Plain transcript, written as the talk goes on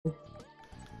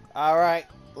Alright,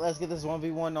 let's get this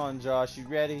 1v1 on, Josh. You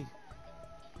ready?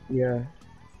 Yeah.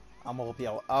 I'm gonna help you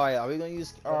out. Alright, are we gonna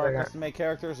use our custom-made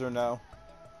characters or no?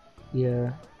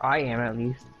 Yeah, I am at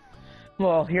least.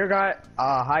 Well, here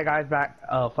hi guys, back,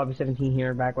 Fluffy17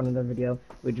 here, back with another video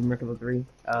with Jameer 3.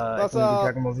 What's up?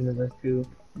 Dragon Ball XENOVERSE 2.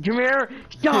 Jameer,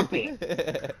 stop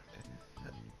it!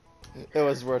 It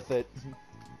was worth it.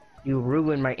 You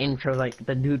ruined my intro like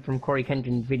the dude from Corey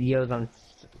Kenton's videos on,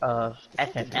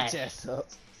 SSS.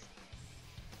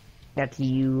 That's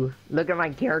you. Look at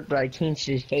my character, I changed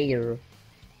his hair.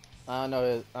 I don't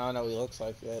know what he looks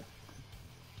like yet.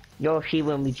 You'll see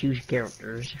when we choose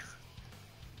characters.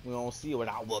 We won't see when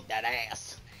I whoop that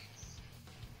ass.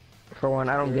 For one,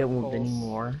 I don't get whooped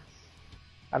anymore.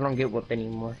 I don't get whooped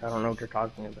anymore, so I don't know what you're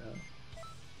talking about.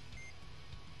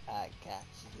 I got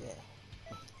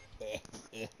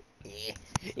you.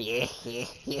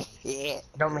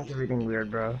 Don't make everything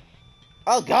weird, bro.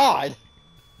 Oh God!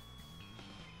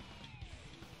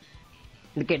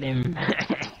 Look at him.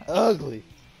 Ugly.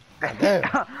 I'm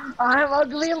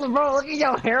ugly, bro. Look at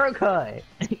your haircut.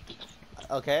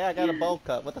 Okay, I got a bowl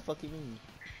cut. What the fuck you mean?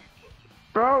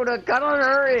 Bro, the cut on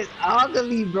her is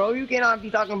ugly, bro. You cannot be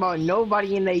talking about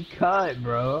nobody in they cut,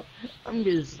 bro. I'm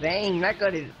just saying, that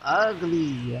cut is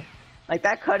ugly. Like,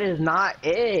 that cut is not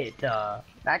it.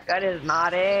 That cut is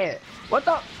not it. What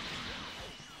the?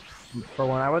 For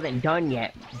one, I wasn't done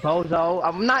yet. Bozo,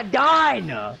 I'm not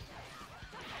done!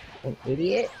 An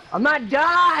idiot? I'm not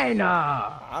done!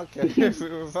 Okay, we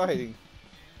were fighting.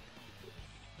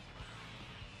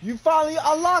 You finally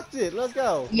unlocked it! Let's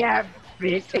go! Yeah,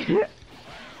 bitch.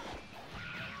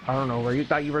 I don't know where you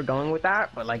thought you were going with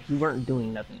that, but like, you weren't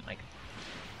doing nothing like.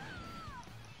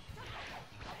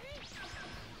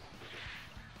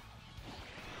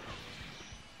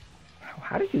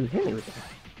 How did you hit me with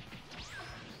that?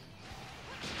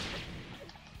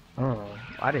 Oh,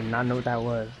 I did not know what that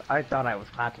was. I thought I was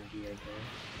clapping to you right there.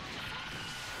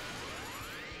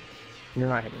 You're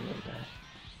not hitting me with that.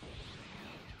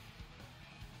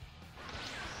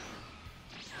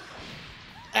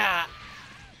 Ah!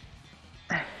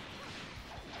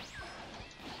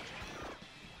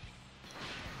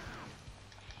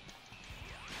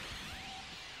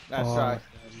 Nice try.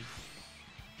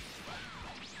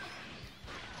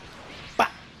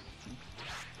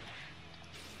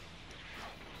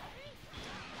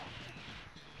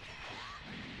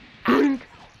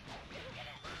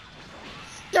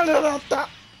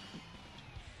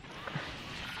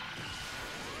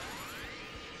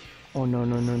 Oh no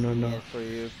no no no no! For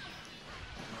you,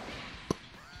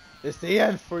 it's the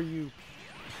end for you.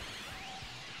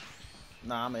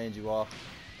 Nah, I'm gonna end you off.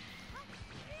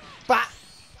 Bah!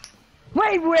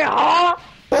 Wait, huh?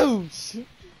 Boom!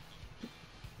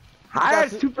 I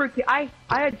had super key. I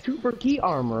had super key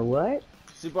armor. What?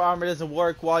 Super armor doesn't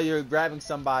work while you're grabbing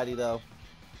somebody though.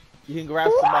 You can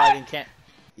grab somebody and can't.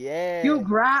 Yeah. You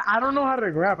grab? I don't know how to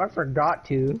grab. I forgot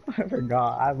to. I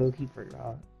forgot. I low-key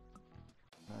forgot.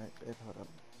 Alright, hold up.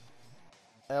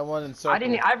 L1 and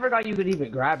circle. I forgot you could even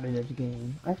grab in this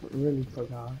game. I really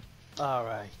forgot.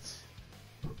 Alright.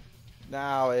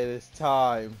 Now it is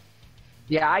time.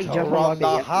 Yeah, I just run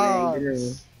the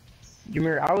house.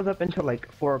 Jameer, I was up until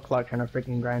like 4 o'clock trying to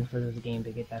freaking grind for this game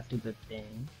to get that stupid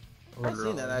thing. I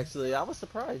seen that actually. I was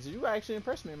surprised. You actually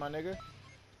impressed me, my nigga.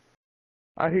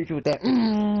 I hit you with that.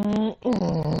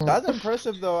 That's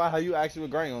impressive though, how you actually were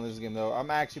grinding on this game though. I'm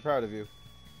actually proud of you.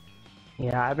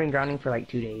 Yeah, I've been grinding for like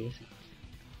 2 days.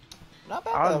 Not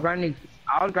bad. I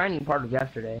was grinding part of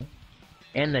yesterday,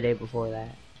 and the day before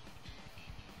that.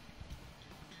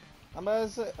 I'm about to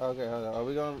say. Okay, hold on. Are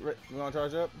we gonna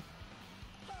charge up?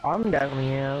 I'm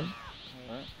definitely am.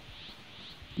 Alright.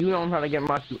 You know I'm trying to get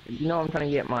my. You know I'm trying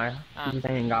to get my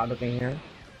Super God up in here.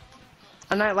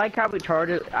 And I like how it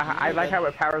charges. I like how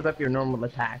it powers up your normal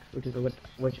attacks, which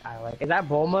I like. Is that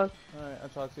Bulma? Alright, I'll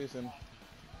talk to you soon.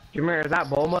 Jameer, is that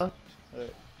Bulma?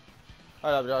 Alright.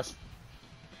 Hold up, Josh.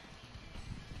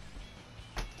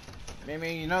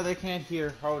 Mimi, you know they can't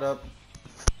hear. Hold up.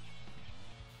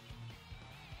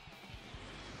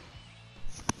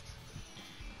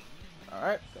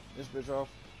 Alright, cut this bitch off.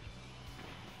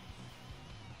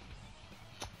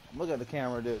 Look at the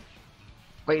camera, dude.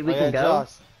 Wait, we can go?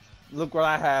 Josh, look what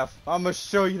I have. I'm gonna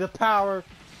show you the power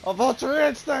of Ultra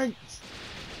Instinct!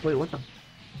 Wait, what the?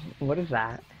 What is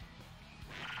that?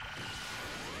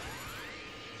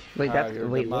 Wait, what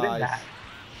is that?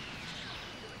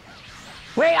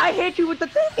 Wait, I hit you with the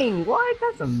thing! What?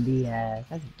 That's some BS.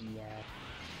 That's BS.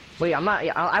 Wait, I'm not.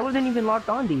 I wasn't even locked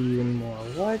onto you anymore.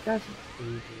 What? That's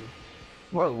crazy.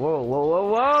 Whoa, whoa, whoa, whoa,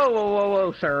 whoa, whoa, whoa,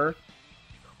 whoa, sir.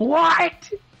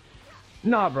 What?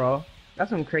 Nah, bro. That's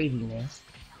some craziness.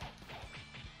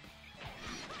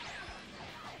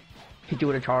 Hit you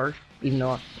with a charge, even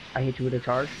though I hit you with a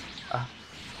charge.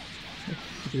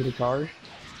 Hit you with a charge.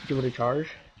 Hit you with a charge.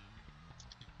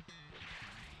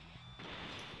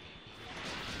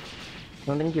 I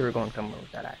don't think you were going somewhere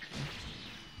with that, actually.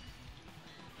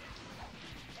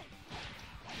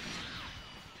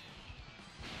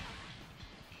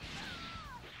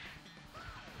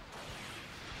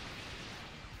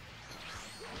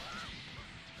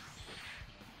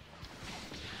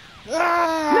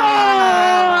 Ah!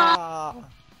 No!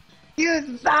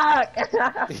 You suck!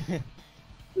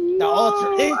 The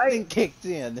Ultra Instinct kicked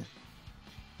in.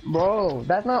 Bro,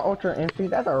 that's not Ultra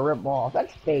Instinct, that's a rip-off.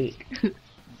 That's fake.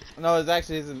 No, it's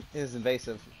actually his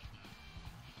invasive.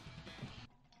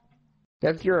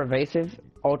 That's your evasive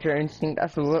Ultra Instinct.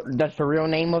 That's the real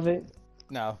name of it.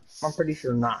 No, I'm pretty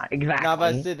sure not. Exactly. now if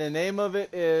I said the name of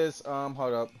it is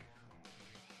hold up,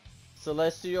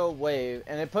 Celestial Wave,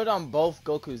 and they put on both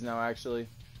Gokus now actually.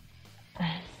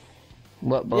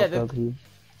 What both Goku?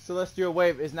 Celestial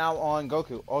Wave is now on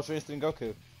Goku, Ultra Instinct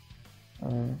Goku.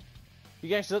 You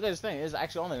can actually look at this thing. It's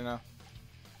actually on there now.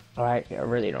 I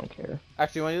really don't care.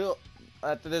 Actually, when you do,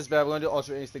 after this battle, we're gonna do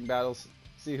Ultra Instinct battles.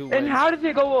 See who wins. And how does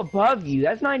it go above you?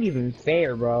 That's not even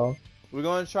fair, bro. We're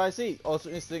going to try to see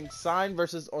Ultra Instinct Sign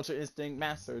versus Ultra Instinct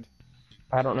Mastered.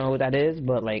 I don't know what that is,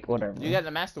 but like whatever. You got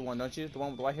the Master one, don't you? The one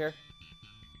with the white hair.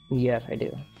 Yes, I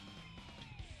do.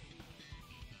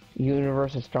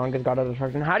 Universe's strongest god of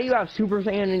destruction. How do you have Super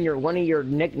Saiyan in one of your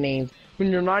nicknames when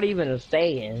you're not even a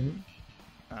Saiyan?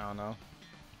 I don't know.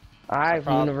 I have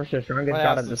Universe's strongest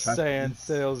god of destruction. Saiyan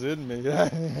cells in me.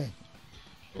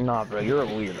 Nah, bro, you're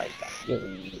weird like that. You're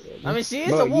weird. I mean, she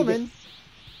is a woman.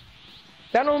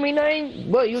 That don't mean nothing.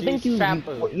 What you think you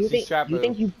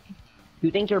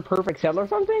think you're perfect cell or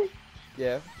something?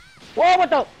 Yeah. Whoa, what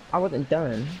the? I wasn't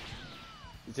done.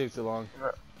 You took too long.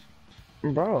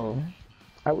 Bro,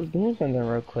 I was doing something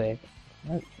real quick.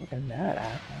 Look at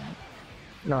that.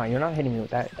 No, you're not hitting me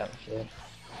with that dumb shit.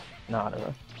 No, I don't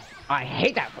know. I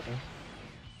hate that fucking.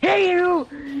 Hey you!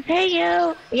 Hey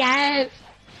you! Yes!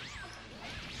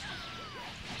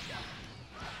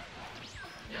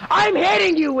 I'm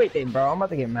hitting you with it, bro. I'm about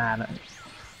to get mad.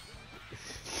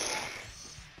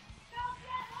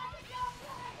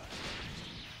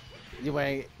 You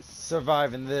ain't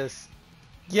surviving this.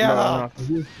 Get up!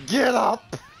 Get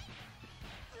up!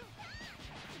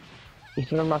 You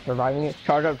said I'm not surviving it?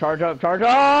 Charge up, charge up, charge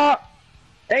up!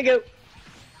 Thank you!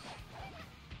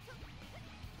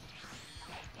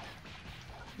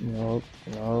 Nope,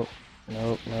 nope,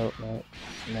 nope, nope, nope,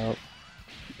 nope,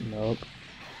 nope,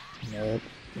 nope,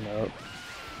 nope.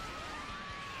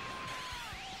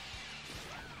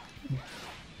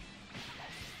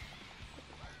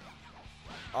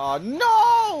 Oh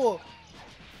no!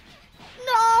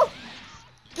 No!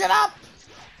 Get up!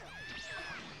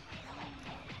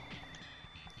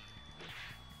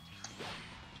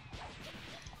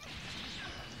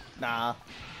 Nah.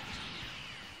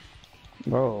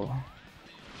 Bro.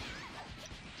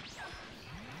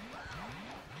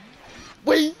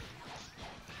 Wait!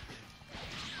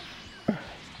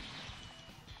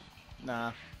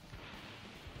 Nah.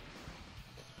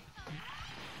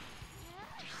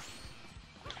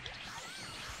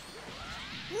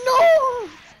 No!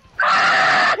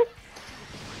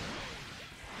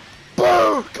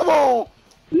 Boo! Come on!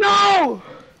 No!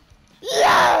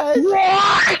 Yes!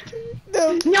 What?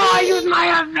 No, I use used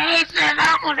my evasive.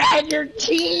 I would have your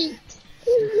teeth.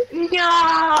 No!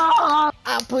 I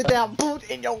put that boot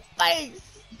in your face!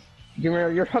 You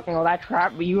remember, you're talking all that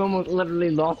crap, but you almost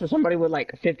literally lost to somebody with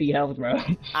like 50 health, bro.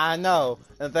 I know.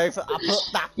 And thanks for I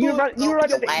put that you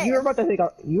were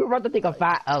about to take a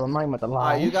fat L. I'm not even about to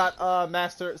lie. You got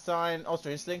Master Sign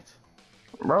Ultra Instinct?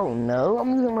 Bro, no,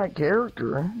 I'm using my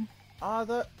character.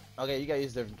 Okay, you gotta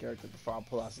use a different character before I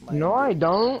pull out somebody. No, I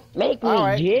don't. Make me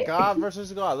legit. God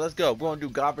versus God. Let's go. We're gonna do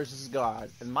God versus God.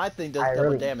 And my thing does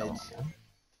double damage.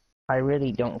 I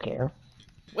really don't care.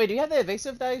 Wait, do you have the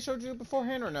evasive that I showed you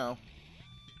beforehand or no?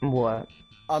 What?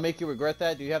 I'll make you regret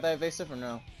that. Do you have that evasive or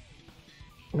no?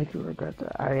 Make you regret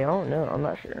that? I don't know. I'm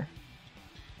not sure.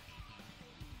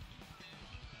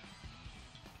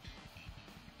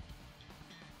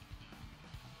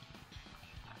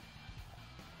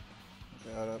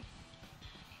 Shut up.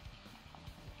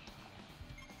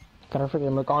 Gotta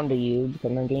freaking look onto you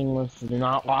because my game wants to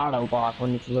not auto block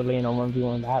when it's literally in a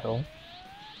 1v1 battle.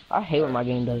 I hate when my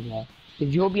game does that.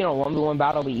 Did you be in a 1v1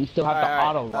 battle but you still have to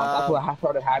auto block? That's what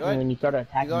started happening when you started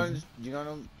attacking. You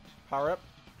gonna power up?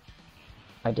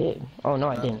 I did. Oh no,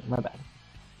 I didn't. My bad.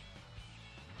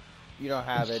 You don't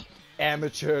have it.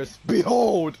 Amateurs,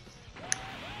 behold!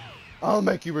 I'll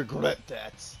make you regret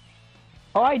that.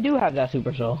 Oh, I do have that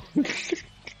super soul.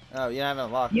 Oh, you haven't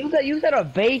unlocked. You said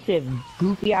evasive,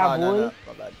 goofy ass boy. No,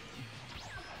 my bad.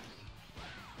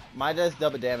 Mine does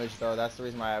double damage though. That's the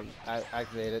reason why I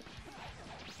activated it.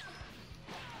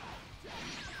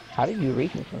 How did you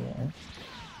reach me from there?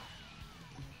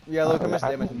 Yeah, look how much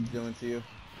damage I'm doing to you.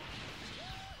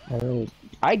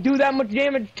 I do that much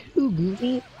damage too,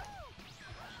 goofy.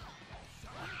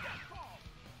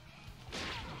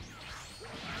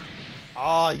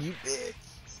 Oh, you bitch.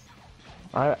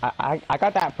 I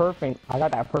got that perfect. I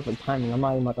got that perfect timing. I'm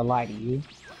not even about to lie to you.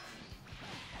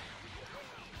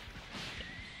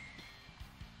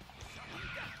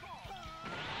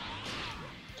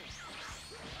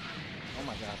 Oh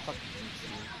my god, fucking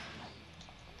you.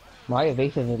 My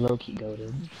evasive is low key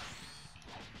goated.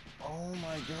 Oh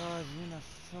my god, you're in a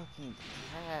fucking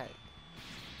cat.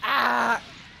 Ah!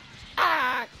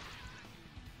 Ah!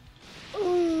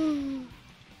 Ooh!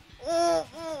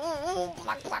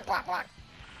 Block, block, block, block.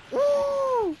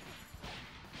 Woo!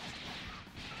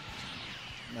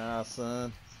 Nah,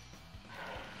 son.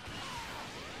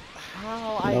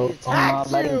 How I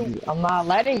attacked you? I'm not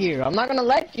letting you. I'm not gonna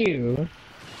let you.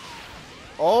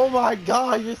 Oh my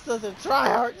god, you're such a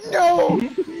tryhard. No!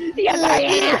 Yes, I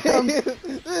am.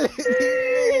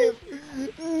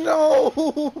 No!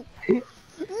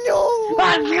 No!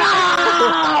 Let's go!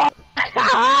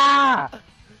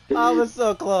 I was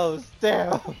so close.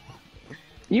 Damn.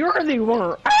 You really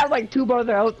were. I had like 2 bars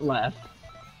of health left.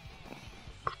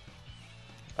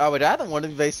 Oh, but I don't want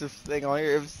an invasive thing on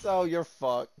here. If so, you're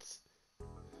fucked.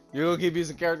 You're gonna keep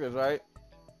using characters, right?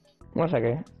 1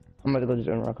 second. I'm gonna go to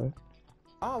join real quick.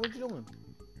 Oh, what you doing?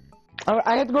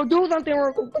 I have to go do something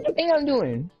real quick. What do you think I'm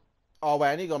doing? Oh, wait,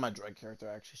 I need to go to my drug character,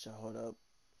 actually, so hold up.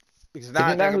 Because now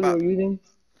Isn't that who you're using?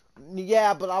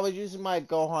 Yeah, but I was using my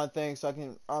Gohan thing so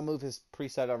I'll move his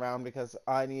preset around because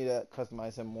I need to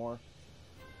customize him more.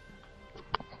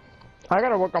 I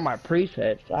gotta work on my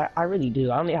presets. I really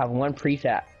do. I only have 1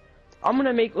 preset. I'm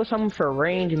gonna make some for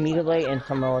range, melee, and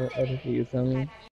some other for you, feel me?